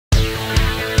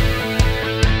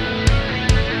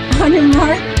On your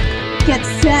mark, get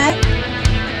set,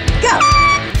 go!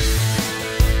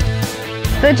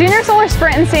 The Junior Solar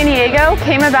Sprint in San Diego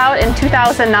came about in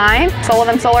 2009.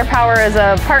 Sullivan Solar Power is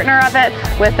a partner of it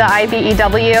with the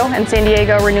IBEW and San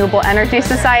Diego Renewable Energy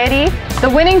Society. The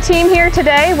winning team here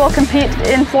today will compete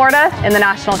in Florida in the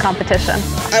national competition.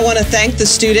 I want to thank the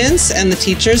students and the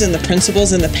teachers and the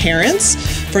principals and the parents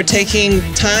for taking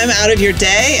time out of your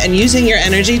day and using your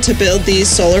energy to build these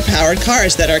solar-powered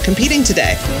cars that are competing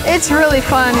today. It's really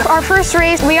fun. Our first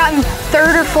race, we got in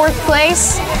 3rd or 4th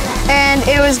place. And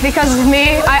it was because of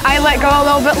me. I let go a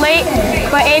little bit late,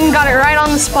 but Hayden got it right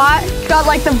on the spot. Got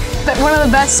like one of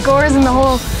the best scores in the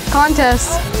whole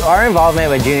contest. Our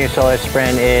involvement with Junior Solar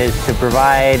Sprint is to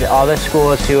provide all the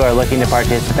schools who are looking to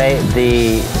participate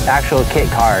the actual kit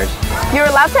cars. You're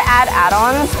allowed to add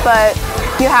add-ons, but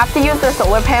you have to use the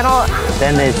solar panel.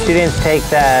 Then the students take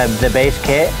the base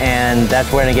kit, and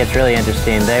that's when it gets really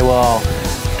interesting. They will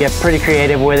get pretty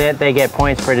creative with it. They get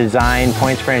points for design,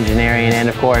 points for engineering, and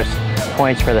of course,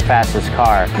 points for the fastest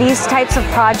car. These types of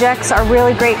projects are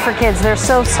really great for kids. They're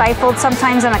so stifled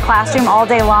sometimes in a classroom all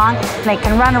day long. They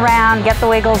can run around, get the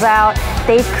wiggles out.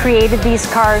 They've created these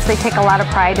cars. They take a lot of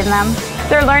pride in them.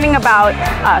 They're learning about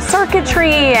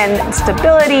circuitry and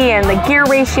stability and the gear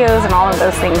ratios and all of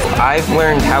those things. I've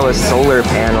learned how a solar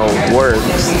panel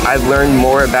works. I've learned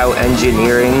more about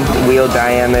engineering, wheel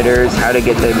diameters, how to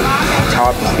get the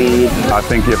top speed. I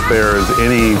think if there's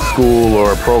any school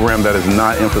or program that is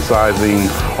not emphasizing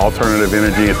alternative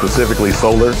energy and specifically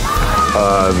solar,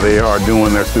 they are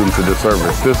doing their students a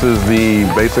disservice. This is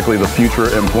basically the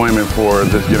future employment for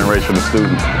this generation of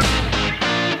students.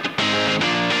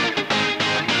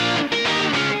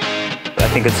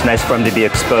 I think it's nice for them to be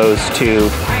exposed to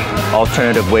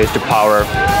alternative ways to power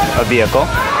a vehicle,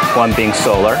 one being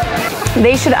solar.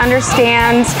 They should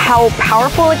understand how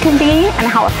powerful it can be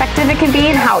and how effective it can be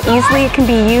and how easily it can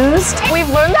be used. We've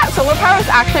learned that solar power is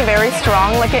actually very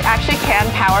strong, like it actually can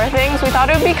power things. We thought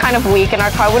it would be kind of weak and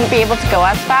our car wouldn't be able to go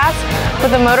as fast,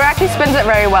 but the motor actually spins it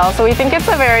very well, so we think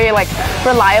it's a very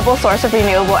reliable source of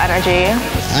renewable energy.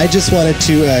 I just wanted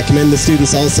to commend the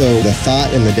students also. The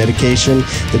thought and the dedication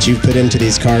that you've put into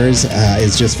these cars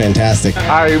is just fantastic.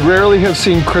 I rarely have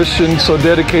seen Christians so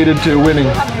dedicated to winning.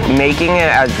 Making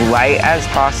it as light as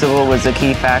possible was a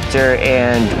key factor,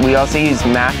 and we also used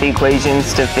math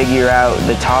equations to figure out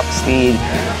the top speed,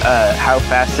 how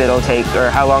fast it'll take or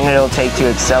how long it'll take to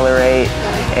accelerate,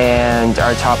 and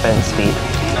our top end speed.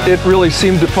 It really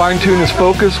seemed to fine-tune his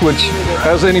focus, which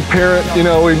as any parent,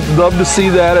 we'd love to see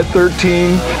that at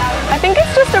 13. I think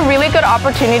it's just a really good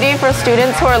opportunity for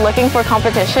students who are looking for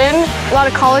competition. A lot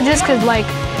of colleges could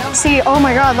see, oh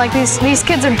my God, these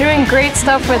kids are doing great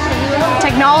stuff with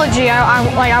technology.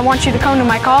 I want you to come to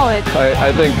my college.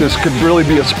 I think this could really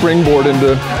be a springboard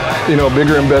into,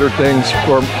 bigger and better things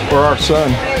for our son.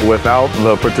 Without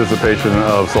the participation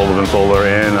of Sullivan Solar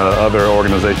and other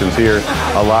organizations here,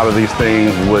 a lot of these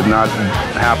things would not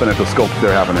happen at the scope that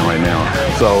they're happening right now.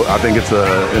 So I think it's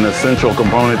an essential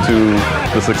component to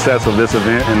the success of this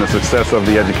event and the success of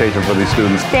the education for these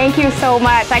students. Thank you so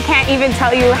much. I can't even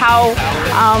tell you how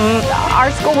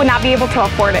our school would not be able to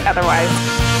afford it otherwise.